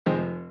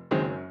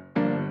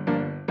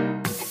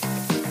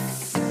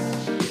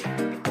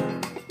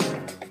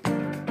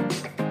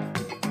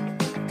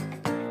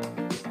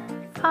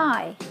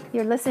Hi,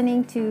 you're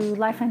listening to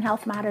Life and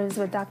Health Matters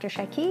with Dr.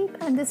 Shakib,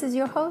 and this is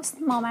your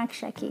host, Momak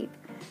Shakib.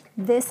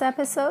 This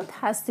episode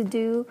has to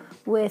do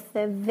with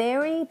the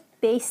very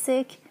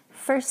basic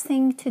first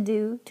thing to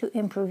do to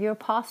improve your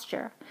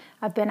posture.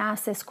 I've been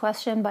asked this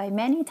question by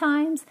many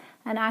times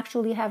and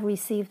actually have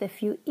received a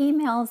few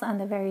emails on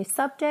the very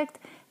subject,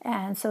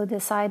 and so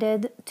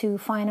decided to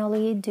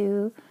finally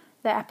do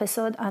the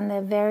episode on the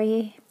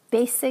very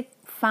basic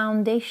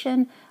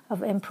foundation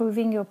of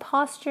improving your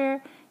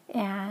posture,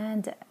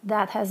 and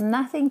that has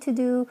nothing to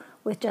do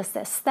with just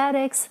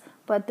aesthetics,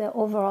 but the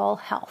overall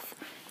health.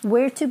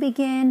 Where to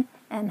begin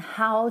and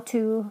how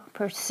to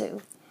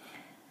pursue.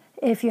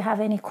 If you have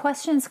any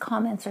questions,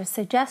 comments, or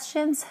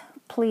suggestions,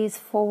 please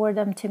forward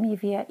them to me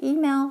via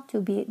email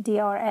to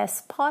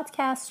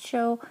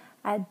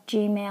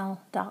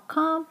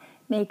drspodcastshow@gmail.com.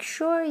 Make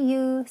sure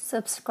you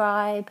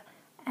subscribe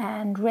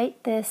and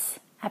rate this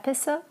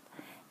episode.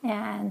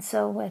 And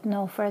so with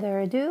no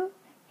further ado,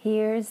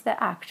 here's the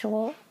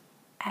actual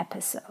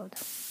episode.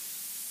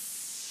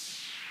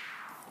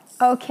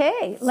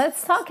 Okay,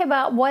 let's talk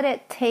about what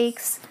it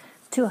takes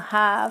to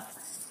have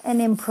an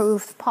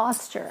improved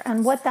posture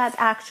and what that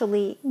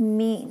actually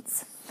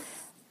means.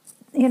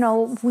 You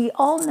know, we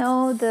all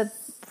know the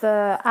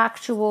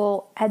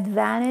actual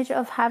advantage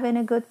of having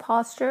a good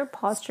posture.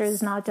 Posture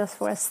is not just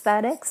for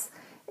aesthetics.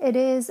 It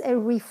is a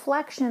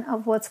reflection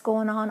of what's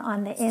going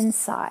on the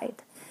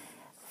inside.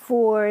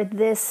 For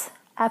this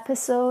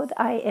episode,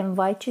 I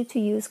invite you to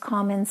use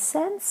common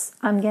sense.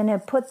 I'm going to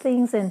put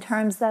things in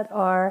terms that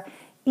are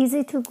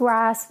easy to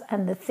grasp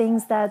and the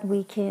things that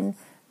we can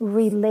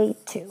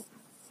relate to.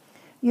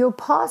 Your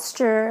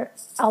posture,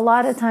 a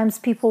lot of times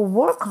people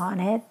work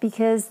on it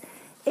because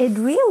it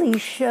really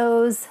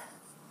shows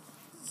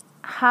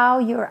how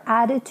your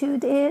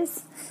attitude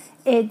is.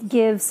 It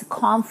gives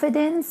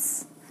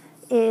confidence.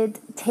 It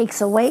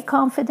takes away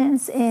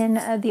confidence in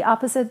the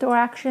opposite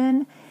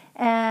direction.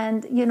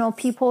 And, you know,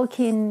 people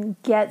can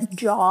get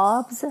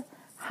jobs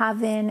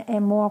having a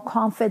more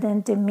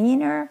confident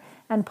demeanor,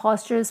 and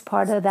posture is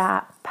part of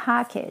that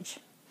package.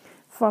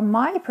 From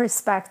my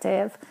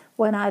perspective,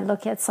 when I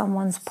look at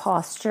someone's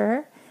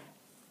posture,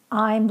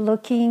 I'm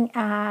looking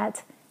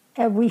at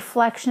a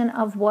reflection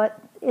of what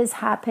is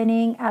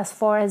happening as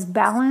far as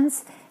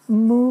balance,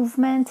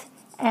 movement,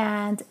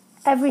 and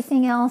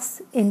everything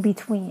else in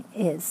between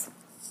is.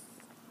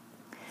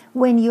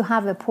 When you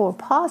have a poor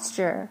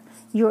posture,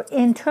 your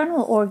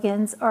internal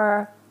organs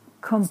are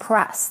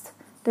compressed.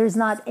 There's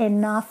not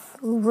enough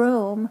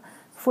room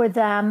for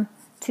them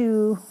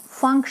to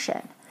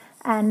function,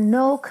 and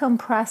no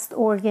compressed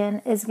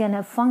organ is going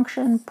to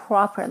function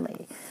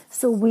properly.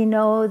 So we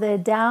know the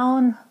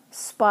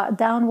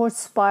downward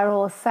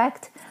spiral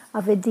effect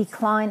of a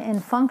decline in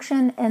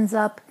function ends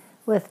up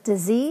with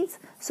disease.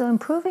 So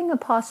improving a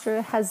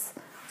posture has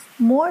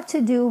more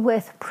to do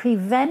with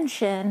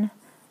prevention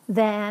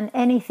than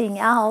anything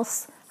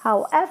else.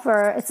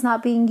 However, it's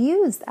not being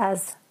used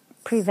as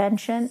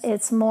prevention.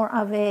 It's more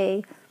of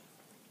an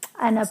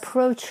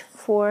approach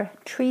for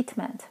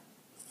treatment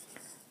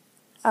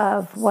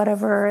of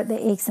whatever the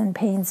aches and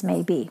pains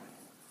may be.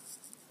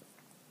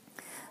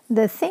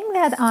 The thing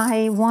that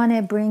I want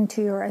to bring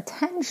to your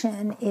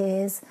attention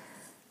is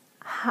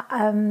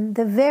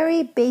the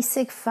very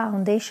basic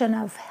foundation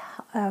of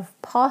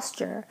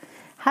posture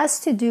has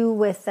to do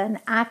with an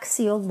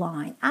axial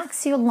line.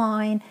 Axial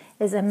line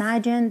is,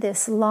 imagine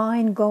this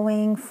line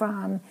going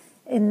from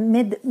in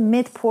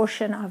mid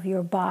portion of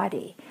your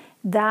body.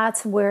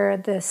 That's where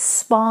the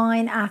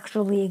spine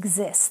actually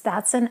exists.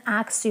 That's an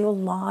axial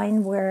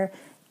line where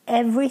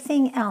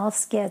everything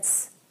else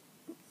gets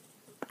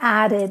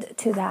added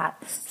to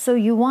that. So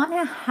you want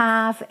to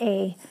have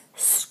a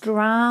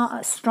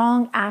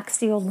strong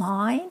axial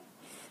line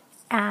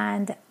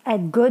and a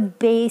good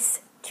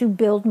base to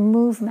build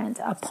movement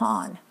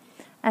upon,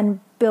 and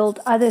build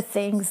other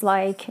things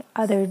like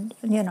other,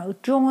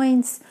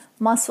 joints,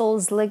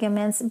 muscles,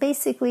 ligaments,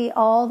 basically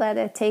all that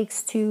it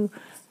takes to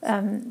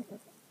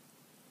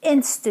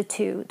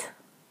institute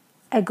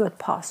a good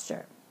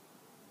posture.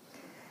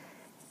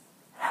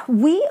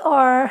 We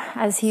are,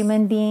 as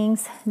human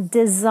beings,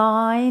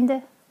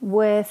 designed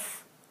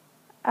with,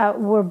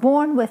 we're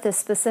born with a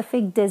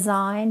specific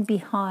design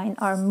behind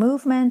our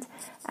movement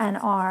and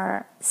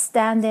our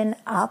standing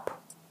up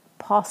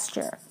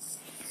posture.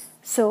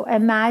 So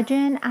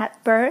imagine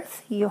at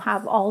birth, you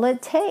have all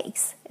it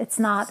takes. It's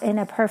not in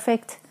a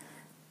perfect,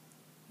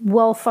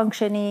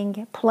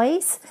 well-functioning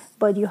place,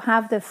 but you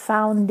have the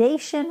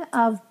foundation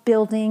of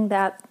building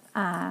that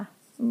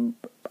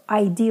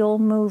ideal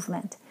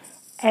movement.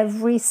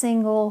 Every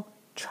single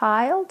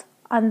child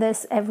on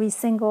this, every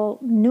single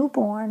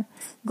newborn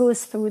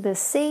goes through the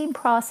same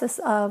process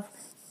of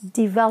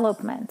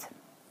development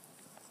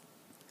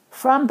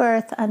from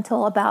birth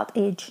until about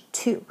age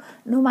 2.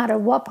 No matter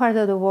what part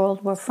of the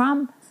world we're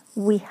from,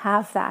 we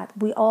have that.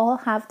 We all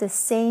have the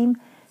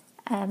same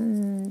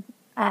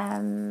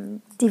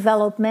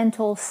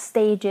developmental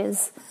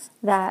stages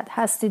that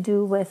has to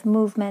do with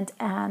movement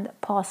and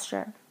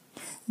posture.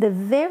 The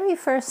very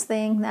first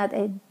thing that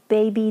a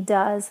baby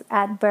does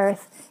at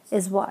birth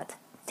is what?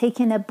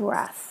 Taking a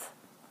breath.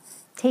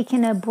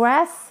 Taking a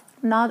breath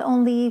not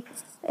only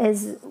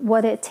is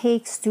what it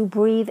takes to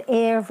breathe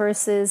air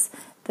versus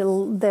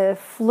the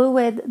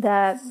fluid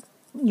that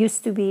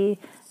used to be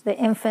the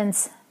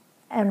infant's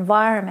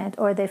environment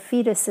or the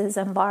fetus's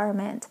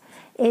environment.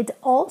 It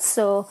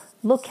also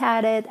look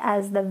at it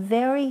as the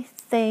very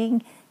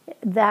thing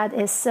that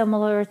is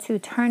similar to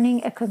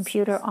turning a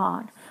computer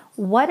on.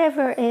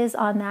 Whatever is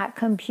on that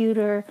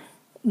computer,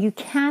 you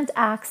can't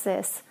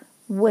access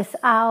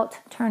without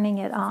turning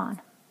it on.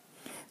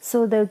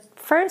 So the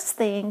first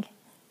thing,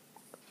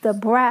 the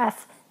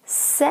breath,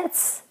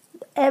 sets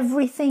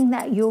everything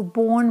that you're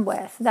born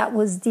with, that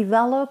was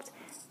developed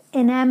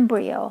in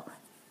embryo,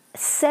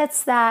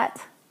 sets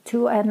that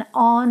to an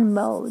on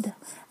mode.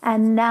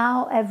 And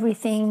now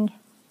everything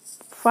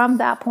from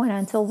that point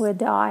until we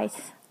die,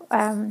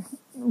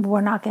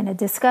 we're not going to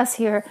discuss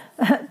here,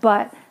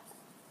 but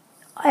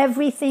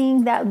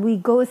everything that we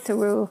go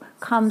through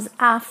comes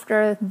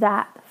after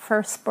that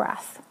first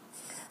breath.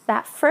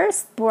 That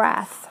first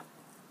breath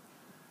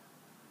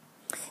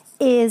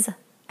is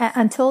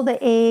until the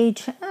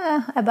age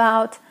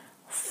about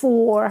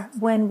 4,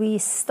 when we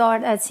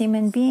start as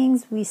human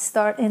beings. We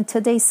start in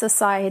today's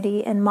society,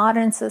 in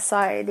modern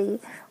society,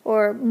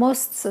 or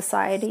most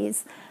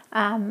societies,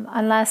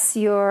 unless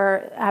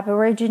you're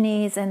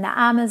Aborigines in the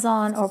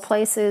Amazon or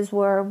places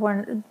where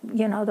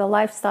the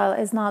lifestyle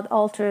is not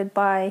altered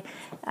by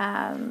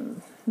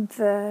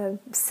the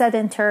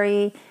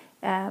sedentary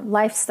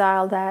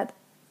lifestyle that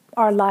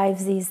our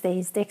lives these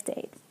days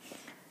dictate.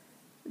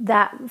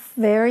 That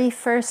very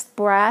first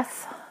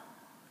breath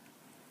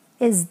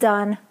is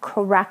done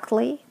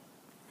correctly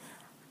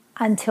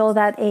until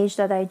that age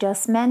that I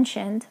just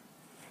mentioned.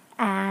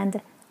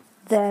 And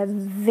the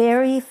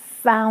very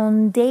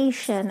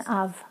foundation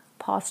of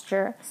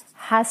posture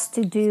has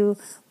to do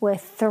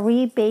with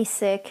 3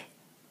 basic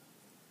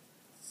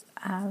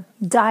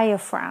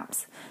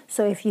diaphragms.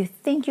 So if you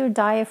think your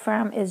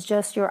diaphragm is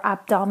just your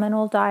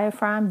abdominal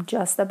diaphragm,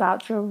 just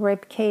about your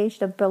rib cage,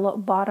 the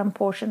bottom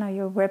portion of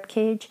your rib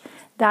cage,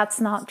 that's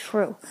not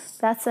true.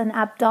 That's an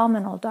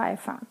abdominal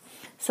diaphragm.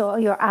 So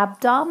your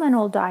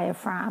abdominal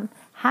diaphragm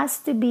has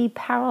to be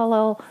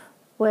parallel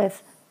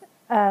with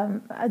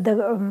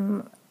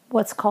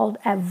what's called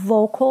a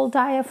vocal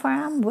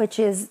diaphragm, which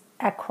is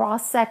a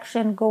cross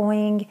section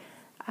going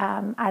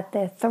at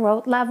the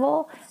throat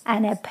level,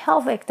 and a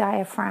pelvic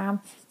diaphragm,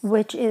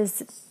 which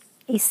is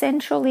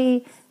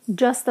essentially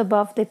just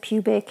above the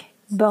pubic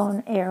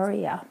bone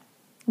area,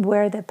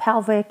 where the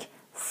pelvic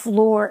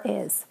floor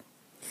is.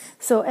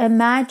 So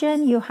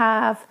imagine you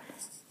have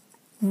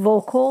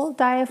vocal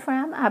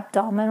diaphragm,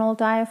 abdominal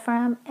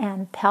diaphragm,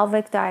 and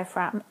pelvic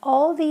diaphragm.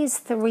 All these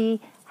 3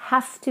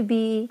 have to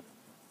be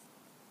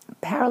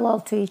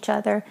parallel to each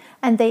other,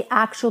 and they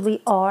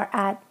actually are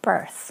at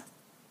birth.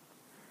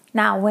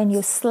 Now, when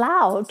you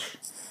slouch,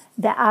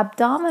 the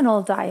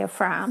abdominal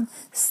diaphragm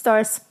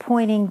starts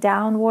pointing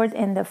downward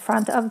in the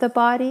front of the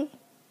body,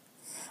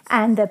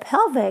 and the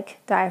pelvic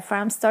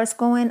diaphragm starts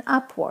going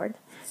upward.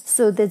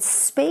 So the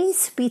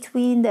space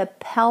between the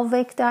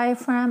pelvic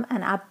diaphragm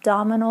and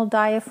abdominal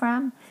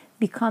diaphragm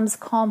becomes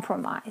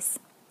compromised.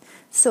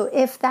 So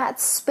if that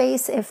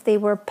space, if they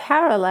were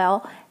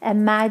parallel,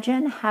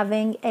 imagine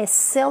having a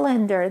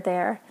cylinder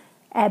there,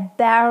 a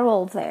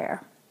barrel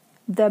there.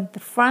 The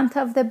front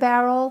of the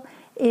barrel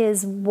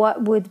is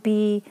what would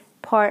be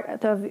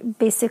part of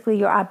basically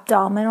your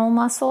abdominal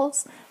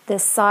muscles. The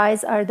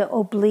sides are the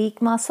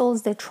oblique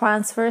muscles, the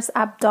transverse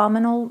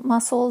abdominal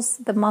muscles,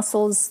 the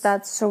muscles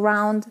that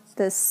surround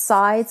the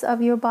sides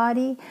of your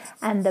body,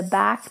 and the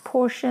back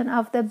portion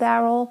of the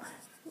barrel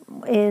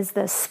is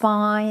the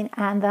spine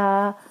and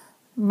the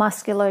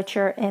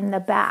musculature in the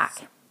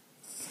back.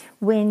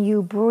 When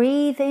you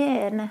breathe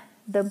in,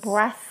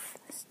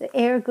 the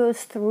air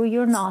goes through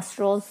your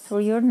nostrils,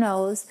 through your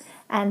nose,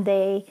 and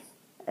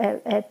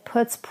it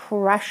puts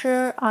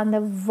pressure on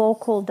the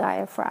vocal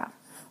diaphragm.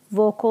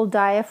 Vocal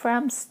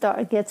diaphragm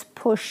gets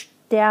pushed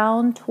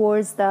down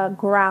towards the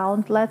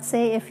ground, let's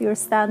say, if you're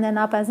standing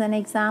up as an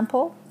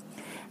example,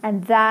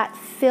 and that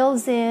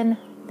fills in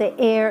the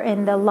air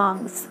in the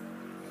lungs.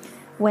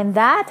 When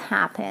that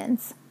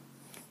happens,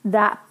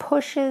 that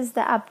pushes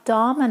the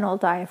abdominal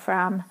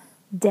diaphragm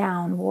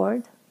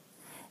downward.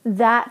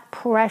 That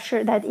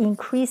pressure, that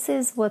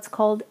increases what's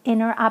called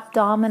inner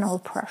abdominal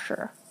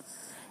pressure.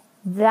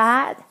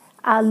 That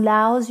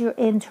allows your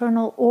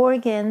internal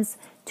organs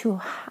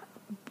to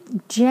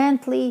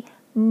gently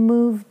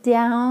move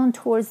down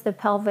towards the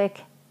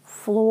pelvic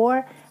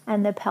floor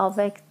and the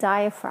pelvic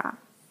diaphragm.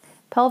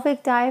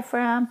 Pelvic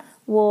diaphragm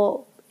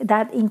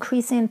that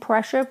increase in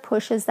pressure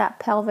pushes that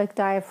pelvic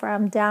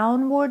diaphragm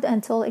downward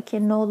until it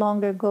can no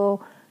longer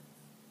go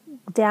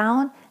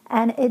down,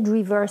 and it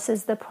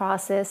reverses the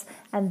process,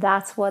 and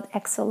that's what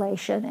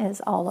exhalation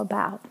is all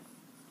about.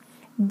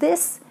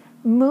 This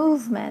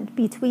movement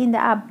between the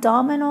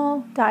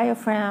abdominal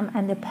diaphragm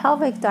and the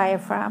pelvic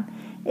diaphragm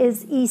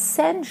is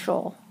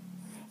essential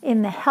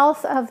in the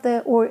health of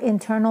the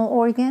internal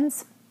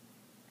organs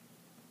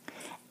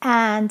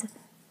and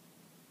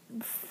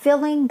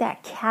filling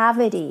that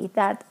cavity,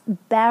 that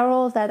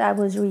barrel that I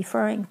was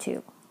referring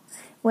to.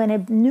 When a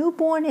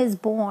newborn is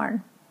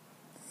born,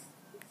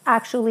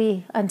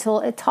 actually until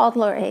a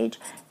toddler age,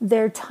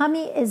 their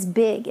tummy is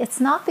big. It's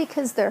not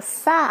because they're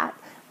fat,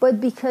 but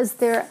because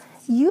they're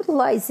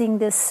utilizing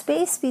this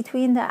space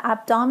between the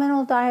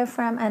abdominal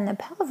diaphragm and the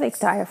pelvic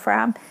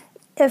diaphragm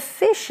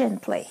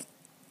efficiently.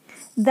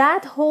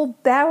 That whole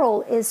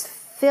barrel is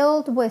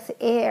filled with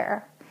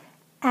air,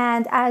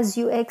 and as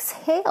you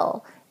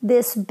exhale,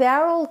 this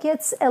barrel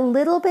gets a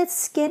little bit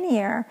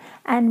skinnier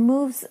and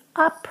moves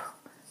up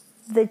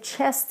the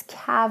chest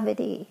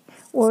cavity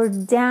or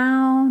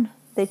down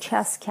the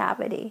chest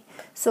cavity.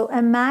 So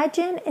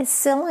imagine a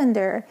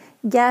cylinder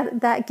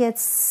that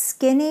gets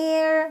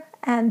skinnier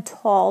and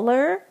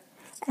taller,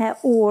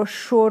 or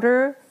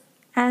shorter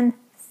and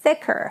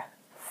thicker,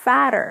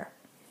 fatter.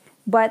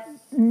 But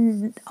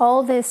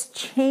all this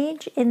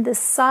change in the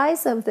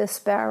size of this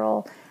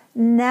barrel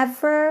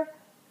never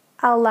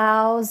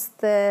allows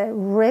the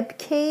rib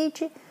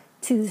cage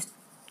to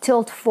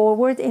tilt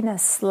forward in a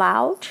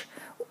slouch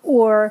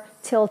or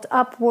tilt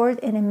upward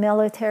in a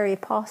military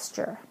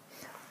posture.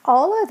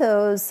 All of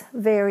those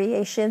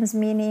variations,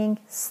 meaning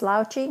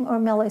slouching or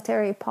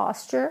military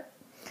posture,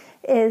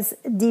 is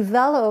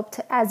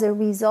developed as a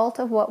result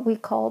of what we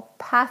call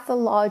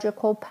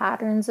pathological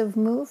patterns of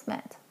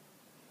movement.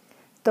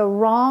 The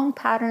wrong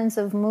patterns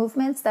of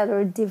movements that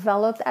are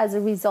developed as a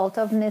result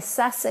of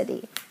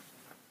necessity.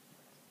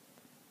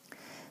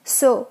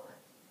 So,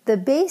 the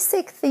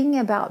basic thing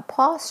about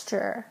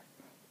posture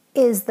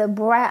is the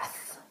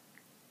breath.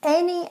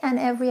 Any and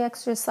every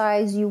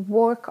exercise you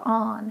work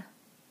on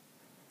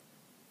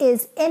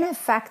is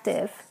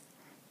ineffective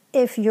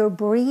if your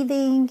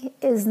breathing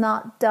is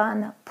not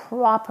done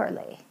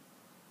properly.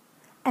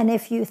 And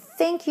if you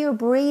think you're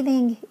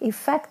breathing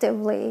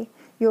effectively,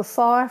 you're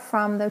far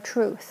from the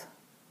truth.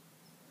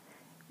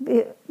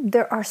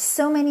 There are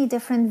so many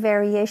different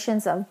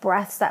variations of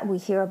breaths that we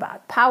hear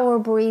about. Power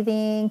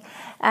breathing,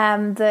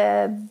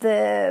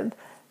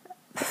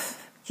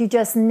 you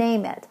just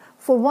name it.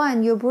 For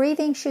one, your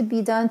breathing should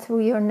be done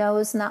through your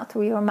nose, not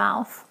through your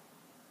mouth.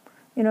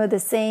 You know, the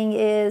saying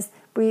is,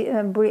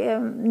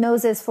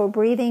 nose is for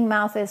breathing,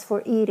 mouth is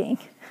for eating.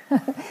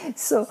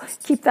 So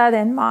keep that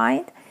in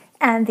mind.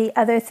 And the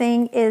other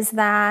thing is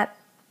that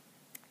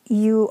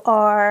you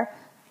are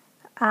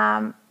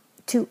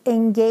to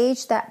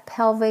engage that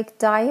pelvic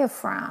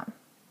diaphragm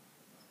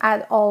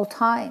at all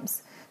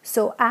times.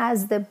 So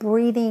as the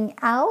breathing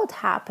out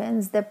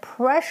happens, the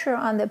pressure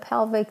on the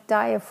pelvic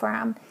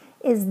diaphragm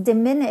is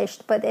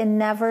diminished, but it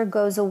never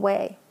goes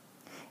away.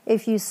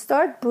 If you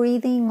start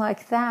breathing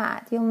like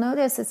that, you'll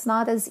notice it's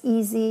not as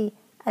easy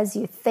as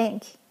you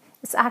think.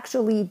 It's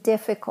actually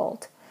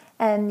difficult.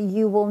 And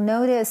you will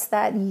notice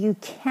that you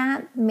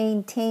can't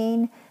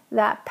maintain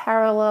that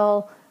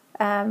parallel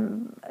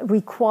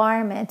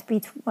requirement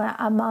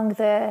among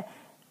the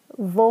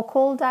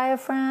vocal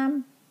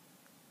diaphragm,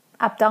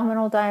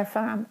 abdominal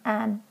diaphragm,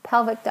 and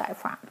pelvic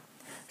diaphragm.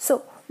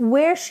 So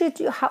where should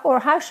you,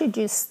 how should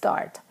you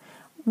start?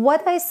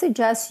 What I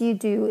suggest you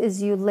do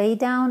is you lay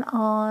down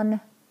on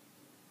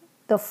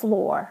the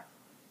floor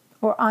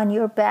or on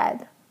your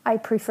bed. I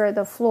prefer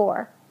the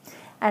floor.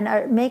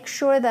 And make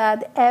sure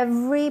that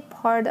every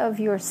part of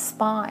your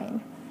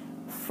spine,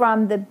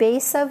 from the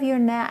base of your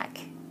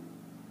neck,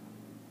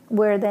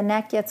 where the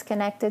neck gets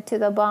connected to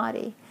the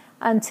body,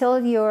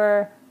 until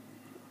your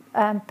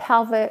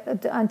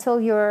until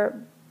your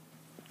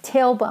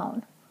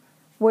tailbone,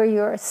 where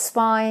your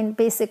spine,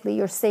 basically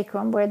your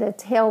sacrum, where the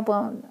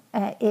tailbone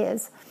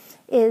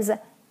is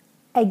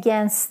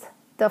against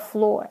the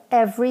floor.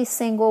 Every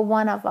single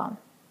one of them.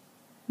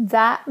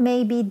 That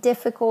may be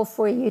difficult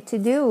for you to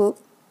do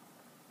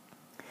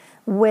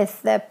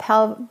with the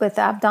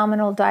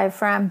abdominal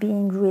diaphragm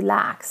being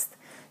relaxed.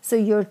 So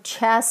your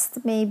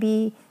chest may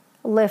be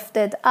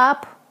lifted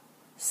up,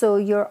 so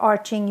you're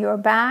arching your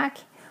back,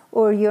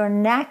 or your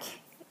neck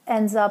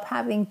ends up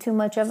having too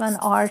much of an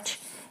arch,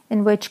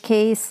 in which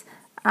case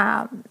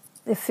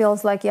it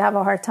feels like you have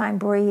a hard time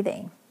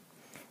breathing.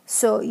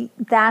 So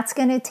that's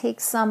going to take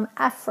some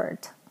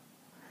effort.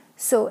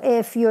 So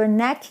if your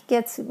neck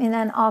gets in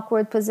an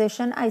awkward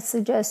position, I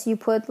suggest you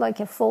put like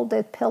a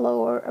folded pillow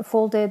or a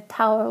folded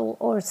towel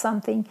or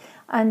something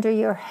under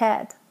your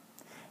head.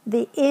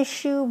 The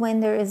issue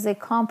when there is a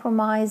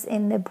compromise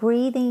in the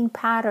breathing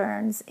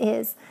patterns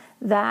is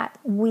that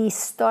we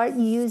start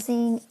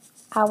using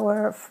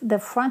the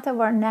front of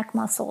our neck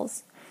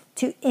muscles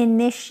to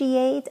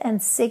initiate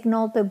and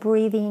signal the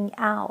breathing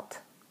out.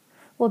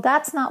 Well,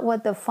 that's not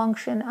what the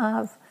function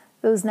of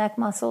those neck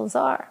muscles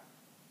are.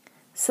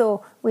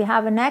 So we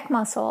have a neck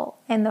muscle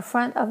in the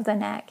front of the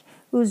neck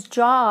whose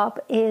job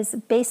is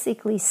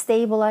basically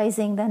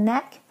stabilizing the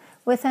neck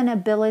with an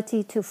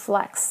ability to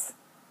flex,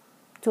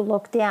 to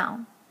look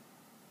down,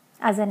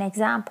 as an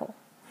example.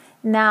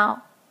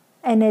 Now,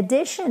 in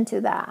addition to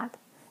that,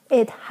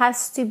 it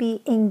has to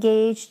be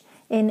engaged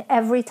in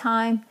every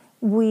time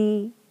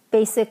we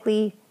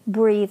basically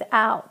breathe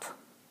out.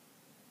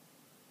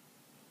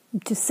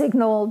 to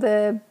signal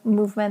the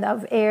movement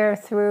of air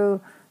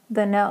through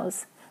the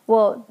nose.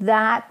 Well,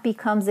 that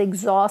becomes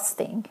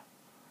exhausting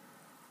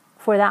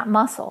for that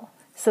muscle.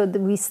 So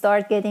we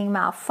start getting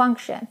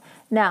malfunction.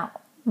 Now,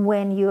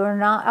 when you're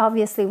not,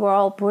 obviously we're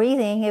all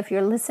breathing. If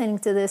you're listening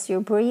to this, you're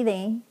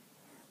breathing,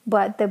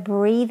 but the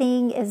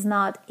breathing is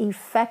not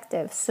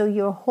effective. So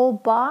your whole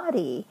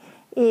body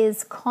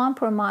is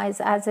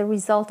compromised as a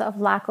result of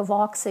lack of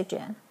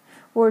oxygen.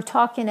 We're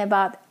talking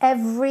about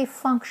every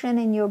function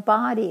in your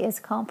body is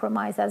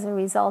compromised as a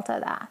result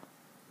of that.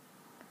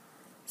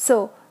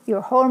 So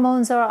your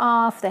hormones are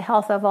off, the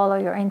health of all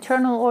of your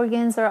internal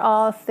organs are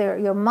off,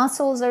 your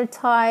muscles are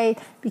tight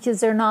because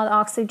they're not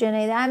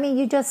oxygenated. I mean,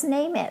 you just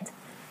name it.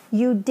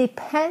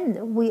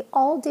 We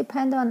all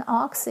depend on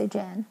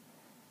oxygen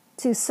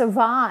to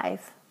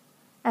survive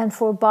and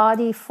for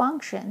body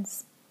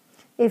functions.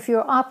 If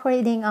you're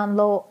operating on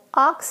low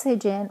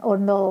oxygen or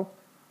low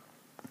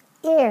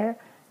air,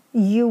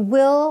 you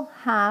will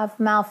have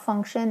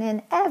malfunction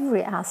in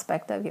every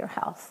aspect of your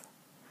health.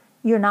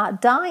 You're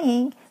not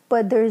dying,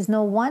 but there's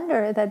no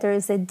wonder that there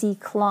is a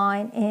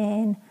decline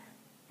in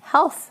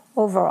health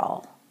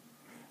overall.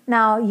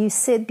 Now, you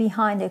sit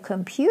behind a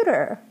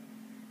computer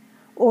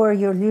or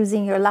you're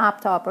using your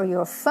laptop or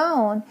your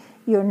phone,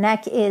 your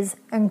neck is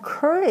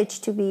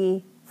encouraged to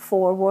be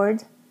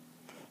forward,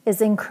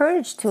 is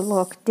encouraged to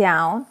look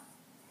down,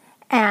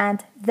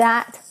 and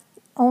that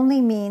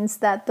only means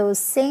that those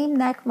same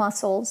neck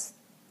muscles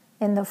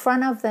in the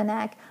front of the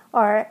neck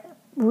are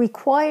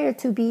required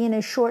to be in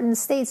a shortened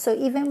state. So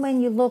even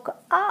when you look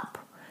up,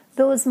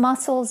 those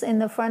muscles in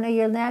the front of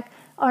your neck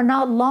are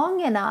not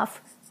long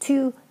enough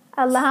to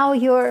allow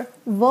your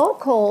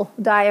vocal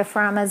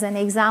diaphragm, as an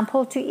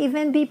example, to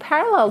even be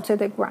parallel to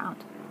the ground.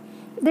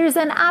 There's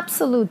an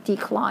absolute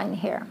decline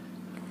here.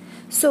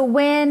 So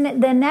when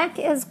the neck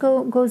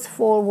goes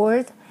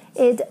forward,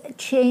 it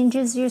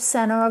changes your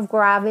center of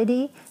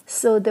gravity.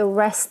 So the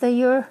rest of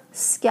your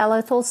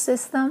skeletal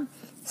system,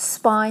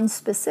 spine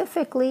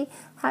specifically,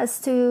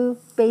 has to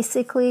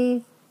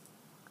basically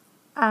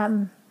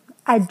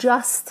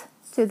adjust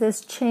to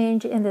this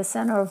change in the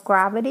center of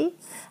gravity.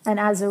 And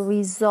as a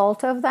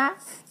result of that,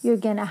 you're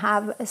going to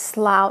have a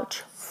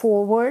slouch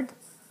forward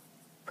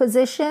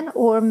position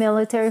or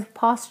military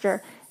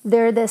posture.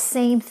 They're the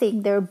same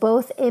thing. They're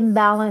both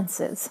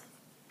imbalances.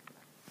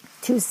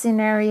 Two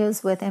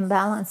scenarios with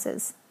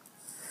imbalances.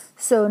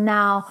 So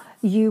now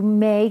you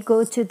may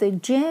go to the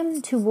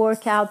gym to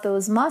work out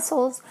those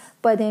muscles,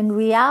 but in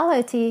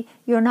reality,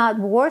 you're not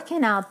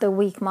working out the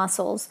weak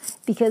muscles,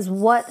 because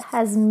what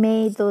has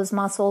made those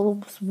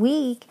muscles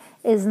weak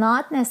is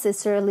not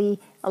necessarily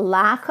a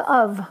lack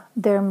of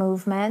their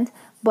movement,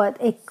 but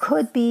it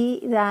could be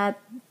that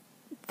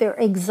they're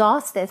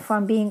exhausted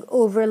from being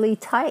overly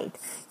tight.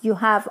 You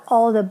have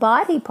all the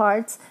body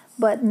parts,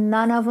 but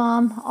none of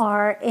them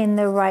are in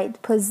the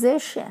right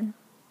position.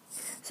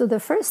 So the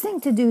first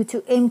thing to do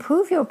to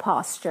improve your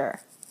posture,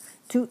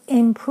 to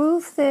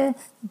improve the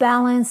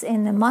balance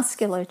in the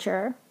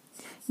musculature,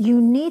 you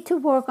need to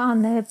work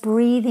on the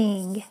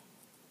breathing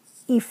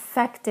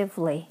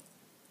effectively.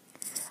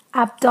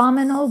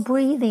 Abdominal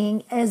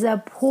breathing is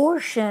a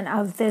portion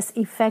of this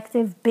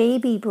effective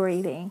baby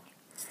breathing.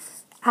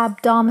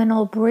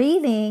 Abdominal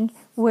breathing,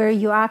 where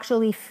you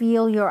actually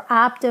feel your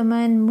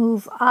abdomen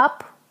move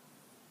up.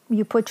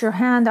 You put your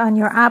hand on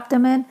your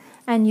abdomen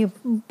and you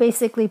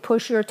basically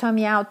push your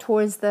tummy out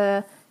towards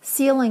the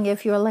ceiling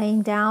if you're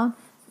laying down.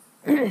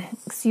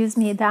 Excuse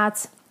me,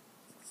 that's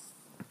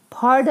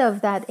part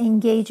of that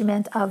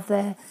engagement of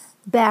the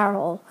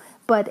barrel.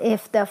 But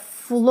if the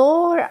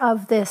floor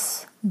of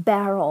this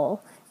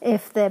barrel,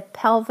 if the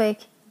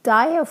pelvic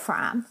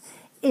diaphragm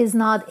is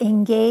not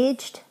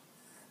engaged,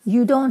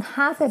 you don't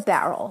have a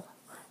barrel.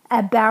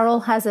 A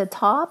barrel has a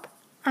top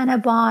and a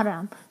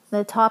bottom.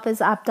 The top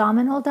is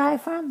abdominal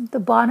diaphragm, the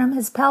bottom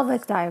is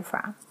pelvic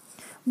diaphragm.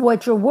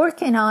 What you're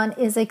working on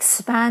is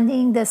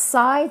expanding the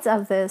sides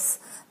of this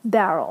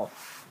barrel.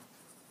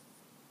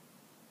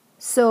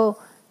 So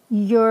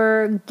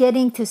you're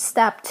getting to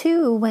step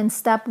 2 when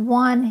step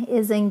 1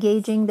 is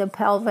engaging the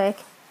pelvic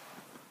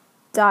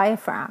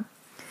diaphragm.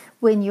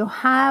 When you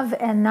have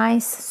a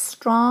nice,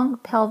 strong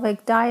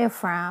pelvic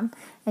diaphragm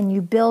and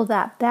you build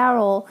that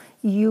barrel,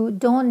 you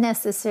don't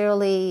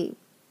necessarily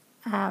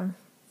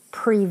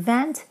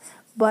prevent,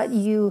 but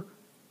you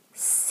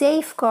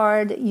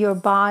safeguard your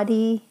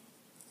body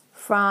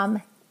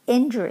from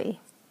injury.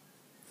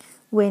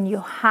 When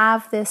you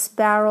have this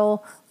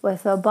barrel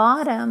with a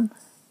bottom,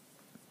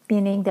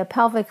 meaning the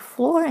pelvic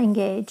floor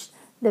engaged,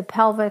 the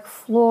pelvic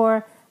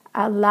floor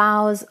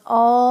allows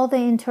all the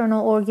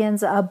internal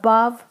organs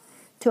above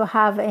to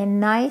have a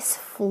nice,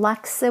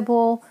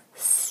 flexible,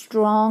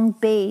 strong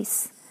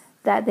base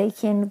that they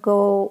can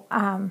go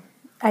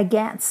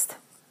against.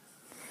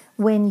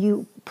 When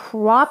you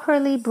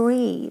properly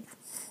breathe,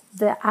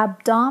 the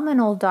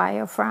abdominal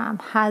diaphragm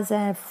has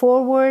a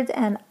forward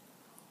and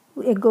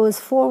it goes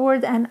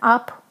forward and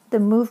up. The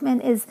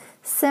movement is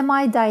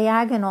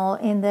semi-diagonal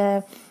in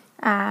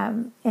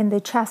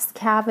the chest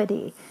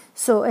cavity.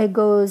 So it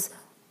goes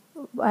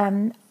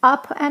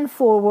up and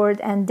forward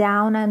and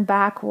down and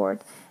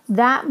backward.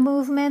 That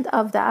movement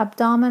of the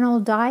abdominal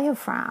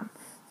diaphragm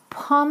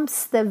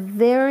pumps the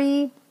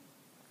very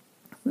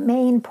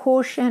main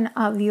portion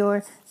of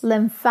your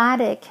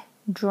lymphatic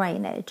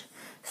drainage.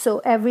 So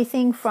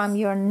everything from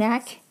your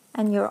neck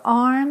and your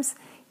arms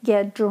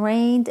get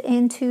drained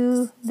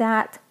into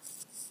that,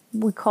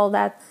 we call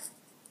that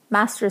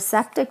master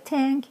septic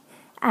tank,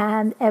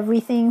 and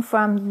everything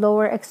from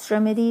lower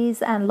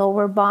extremities and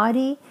lower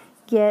body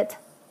get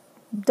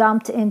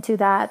dumped into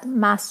that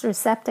master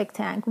septic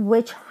tank,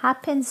 which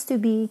happens to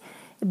be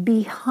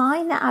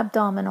behind the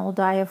abdominal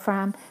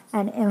diaphragm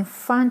and in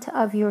front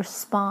of your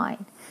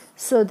spine.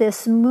 So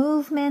this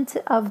movement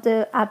of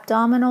the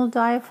abdominal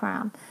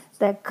diaphragm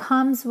that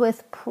comes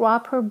with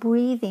proper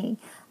breathing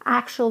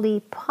actually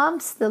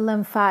pumps the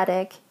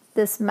lymphatic,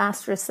 this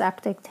master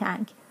septic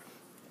tank,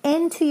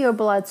 into your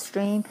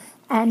bloodstream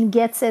and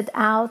gets it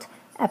out,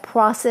 a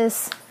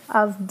process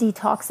of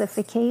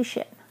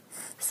detoxification.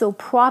 So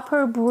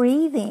proper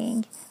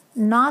breathing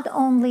not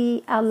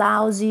only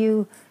allows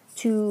you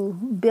to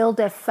build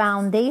a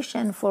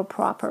foundation for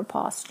proper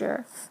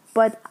posture,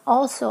 but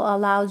also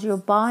allows your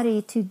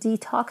body to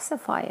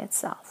detoxify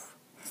itself.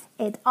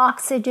 It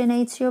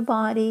oxygenates your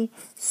body,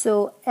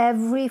 so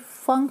every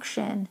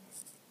function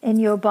in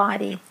your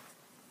body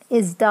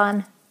is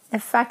done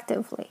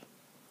effectively,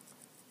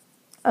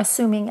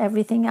 assuming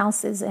everything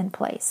else is in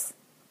place.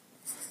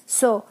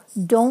 So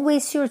don't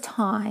waste your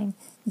time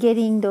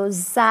getting those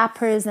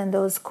zappers and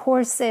those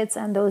corsets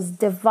and those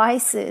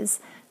devices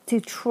to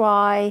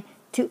try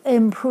to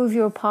improve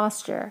your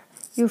posture.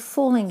 You're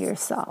fooling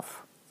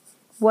yourself.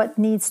 What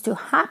needs to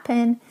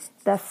happen,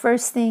 the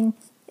first thing,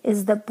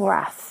 is the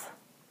breath.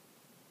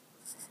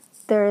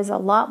 There is a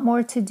lot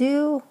more to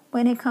do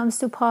when it comes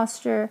to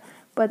posture,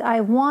 but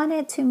I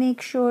wanted to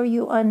make sure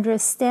you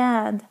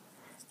understand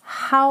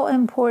how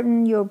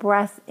important your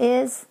breath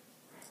is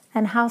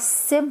and how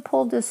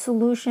simple the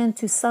solution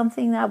to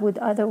something that would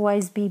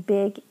otherwise be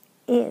big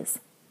is.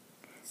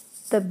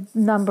 The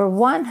number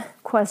one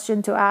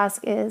question to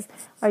ask is,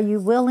 are you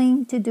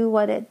willing to do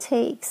what it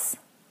takes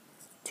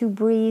to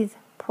breathe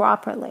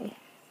properly?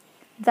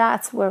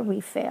 That's where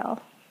we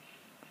fail.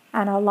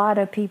 And a lot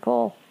of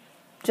people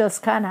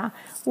just kind of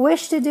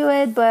wish to do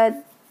it,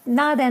 but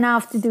not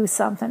enough to do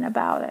something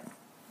about it.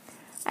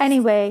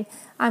 Anyway,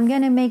 I'm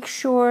going to make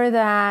sure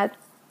that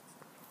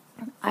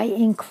I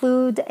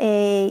include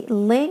a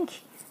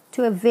link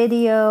to a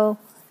video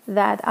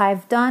that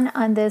I've done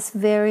on this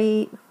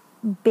very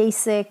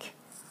basic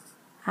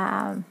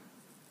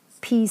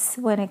piece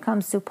when it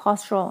comes to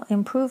postural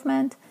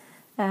improvement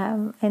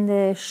in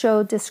the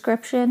show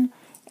description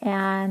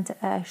and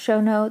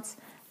show notes,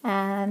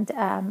 and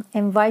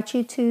invite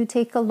you to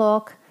take a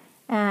look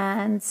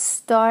and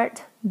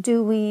start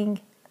doing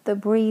the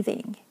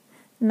breathing,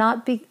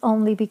 not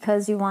only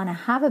because you want to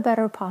have a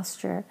better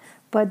posture,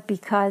 but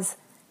because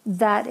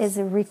that is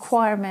a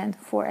requirement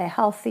for a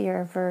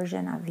healthier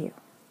version of you.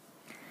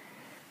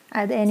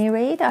 At any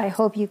rate, I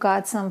hope you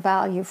got some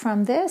value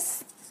from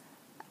this.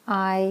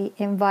 I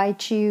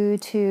invite you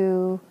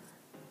to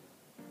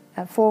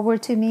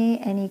forward to me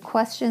any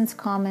questions,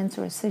 comments,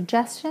 or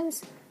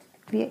suggestions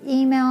via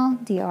email,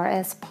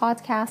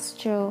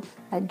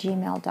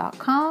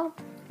 drspodcastshow@gmail.com,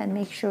 and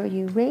make sure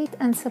you rate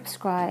and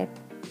subscribe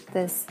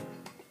this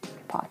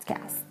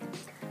podcast.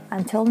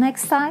 Until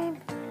next time,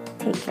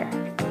 take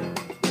care.